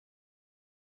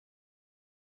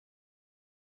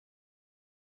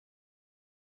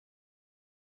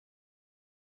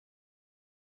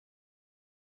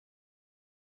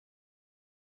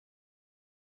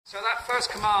So that first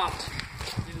command,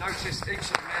 you notice each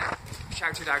of the men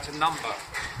shouted out a number.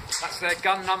 That's their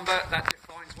gun number. That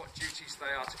defines what duties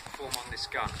they are to perform on this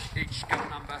gun. Each gun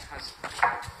number has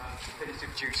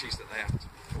definitive duties that they have to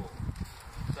perform.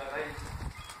 So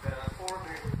there are 4 of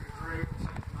the group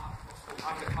taking up what's called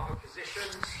undercover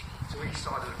positions to each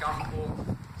side of the gun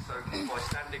port. So by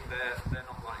standing there, they're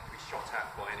not likely to be shot at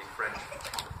by any French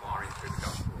firing through the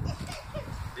gun port.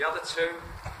 The other 2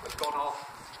 have gone off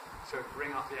to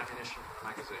bring up the ammunition from the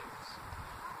magazines.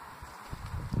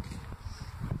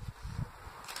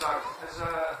 So, as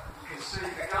you can see,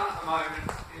 the gun at the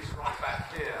moment is right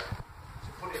back here. To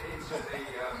put it into the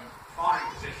firing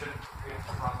position, we have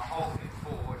to run the whole thing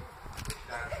forward, push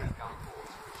down through the gun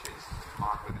ports, which is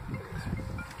marked with the blue there.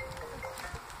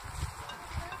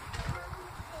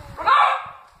 Run up!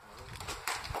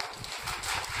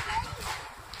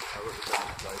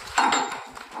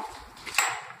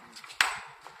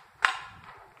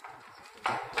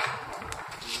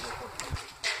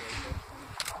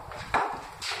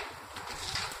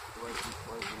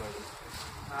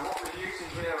 Now what we're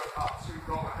using here are 2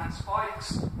 rubber hand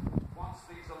spikes. Once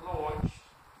these are launched,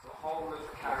 the whole of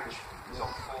the carriage is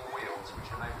on 4 wheels, which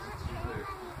enables it to move.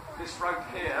 This rope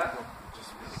here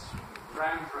is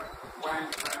wound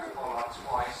around the collar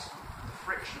twice. The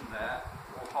friction there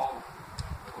will hold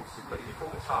approximately 4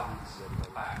 tons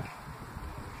back.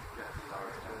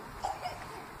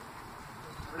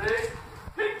 Ready?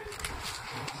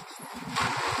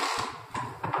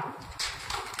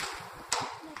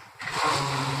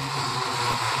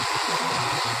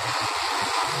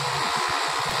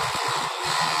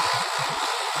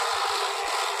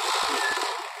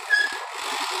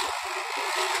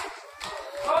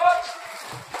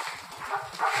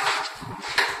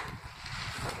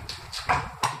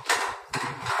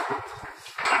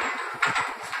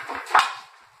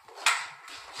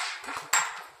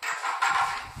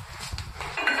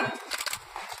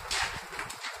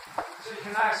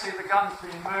 Now see the gun's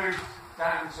been moved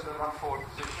down to the run forward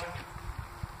position,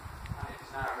 and it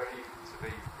is now ready to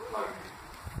be loaded.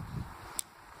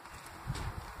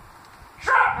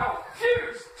 Shrapnel,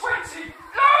 fuse, 20,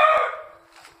 load!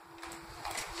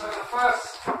 So the first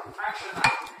action that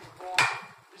has to be performed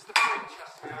is the breech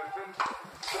has to be opened.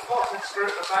 The bottom screw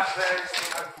at the back there is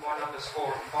being opened by numbers 4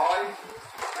 and 5.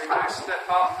 We now step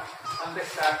up and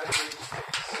lift out the breech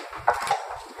piece.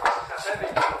 That's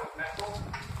heavy metal.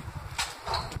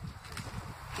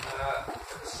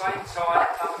 At the same time,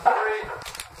 number 3,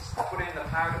 put in the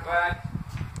powder bag,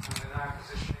 and we're now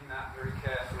positioning that very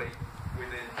carefully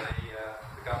within the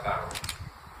gun barrel.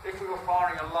 If we were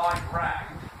firing a live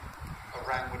round, a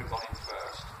round would have gone in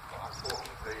first, but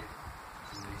unfortunately,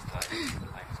 these days, the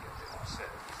neighbours get a bit upset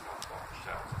if it's not firing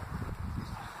shells.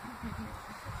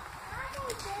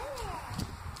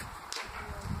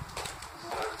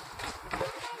 So,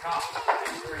 come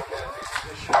in very carefully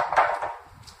position.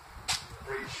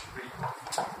 Breech,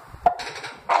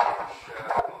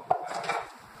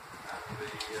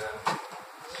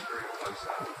 screw close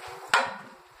up.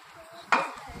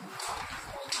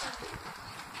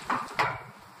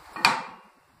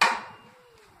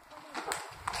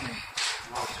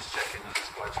 I was just checking that it's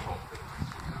close properly.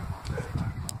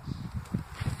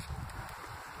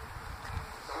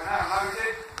 So we're now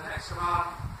loaded. The next command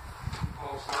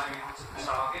involves laying it onto the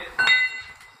target.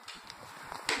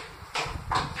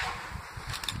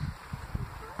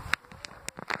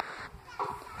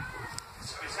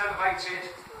 Elevated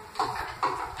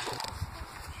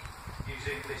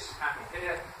using this handle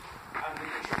here, and we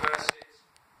can traverse it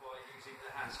by using the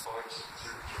hand spikes to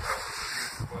traverse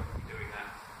it. We won't be doing that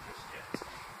just yet.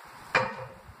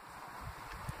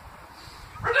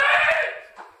 Ready!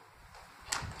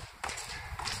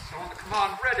 So on the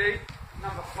command ready,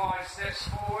 number 5 steps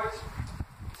forward,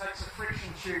 takes a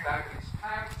friction tube out of its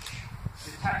pouch,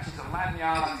 detaches a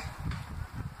lanyard,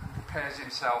 and prepares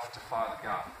himself to fire the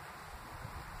gun.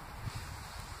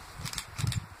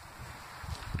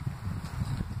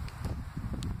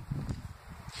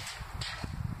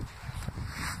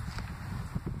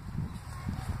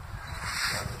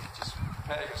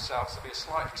 Prepare yourself, there'll be a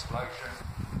slight explosion.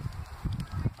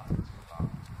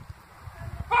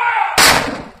 Fire!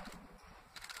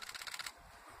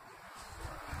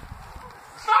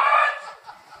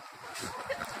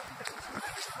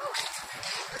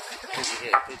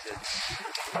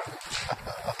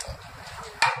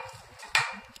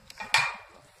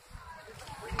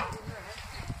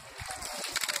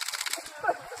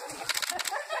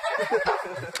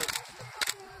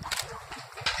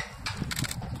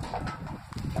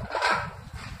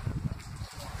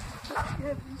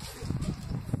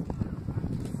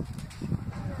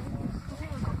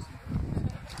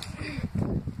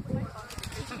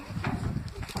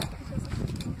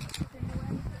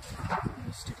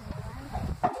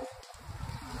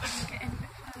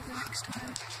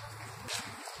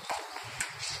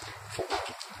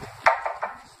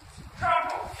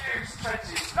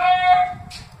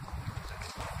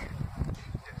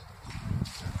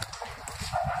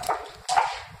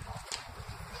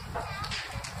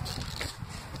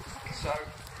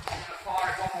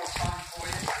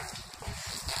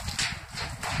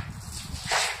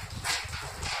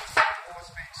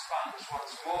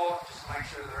 before, just to make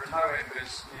sure there are no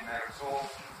embers in there at all.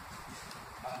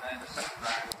 And then the second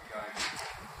round will be going.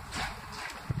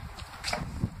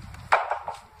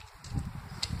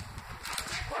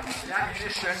 The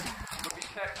ammunition will be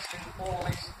kept in all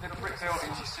these little brick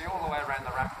buildings you see all the way around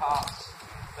the ramparts.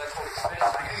 They're called spear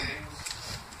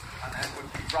magazines, and then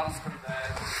would be run from there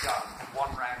to the gun,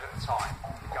 one round at a time.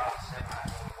 The gun set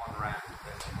out one round at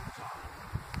a time.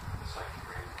 For safety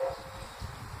reasons.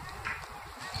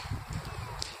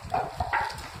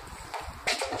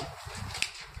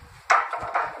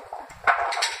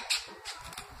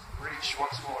 Breech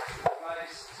once more into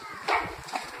place.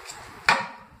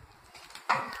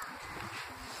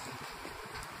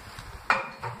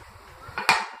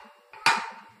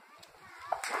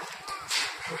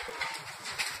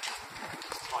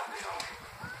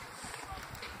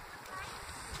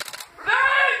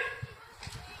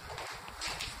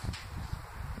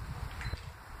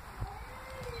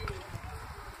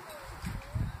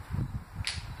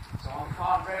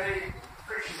 Ready,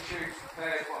 friction tube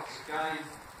prepared once again,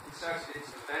 inserted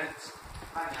into the vent,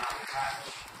 hanging out the hatch,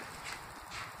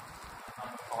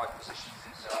 number 5 positions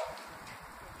itself.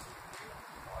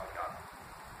 Fire gun.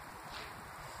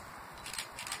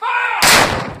 Fire!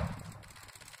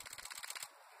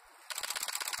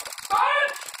 Fire!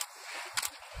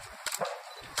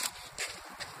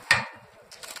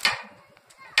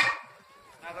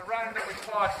 Now the round that we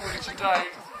fired for you today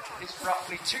is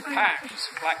roughly 2 pounds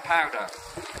black powder.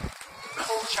 The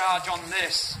full charge on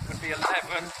this would be 11,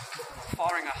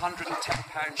 firing a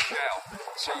 110-pound shell.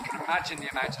 So you can imagine the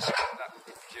amount of smoke that would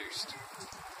be produced.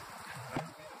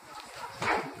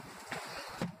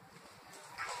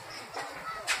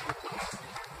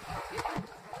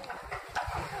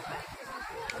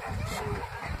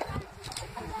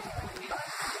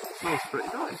 Smells pretty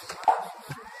nice.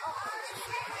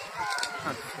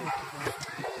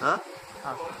 Huh?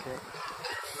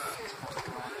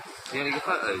 You gonna get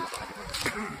photos?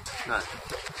 No.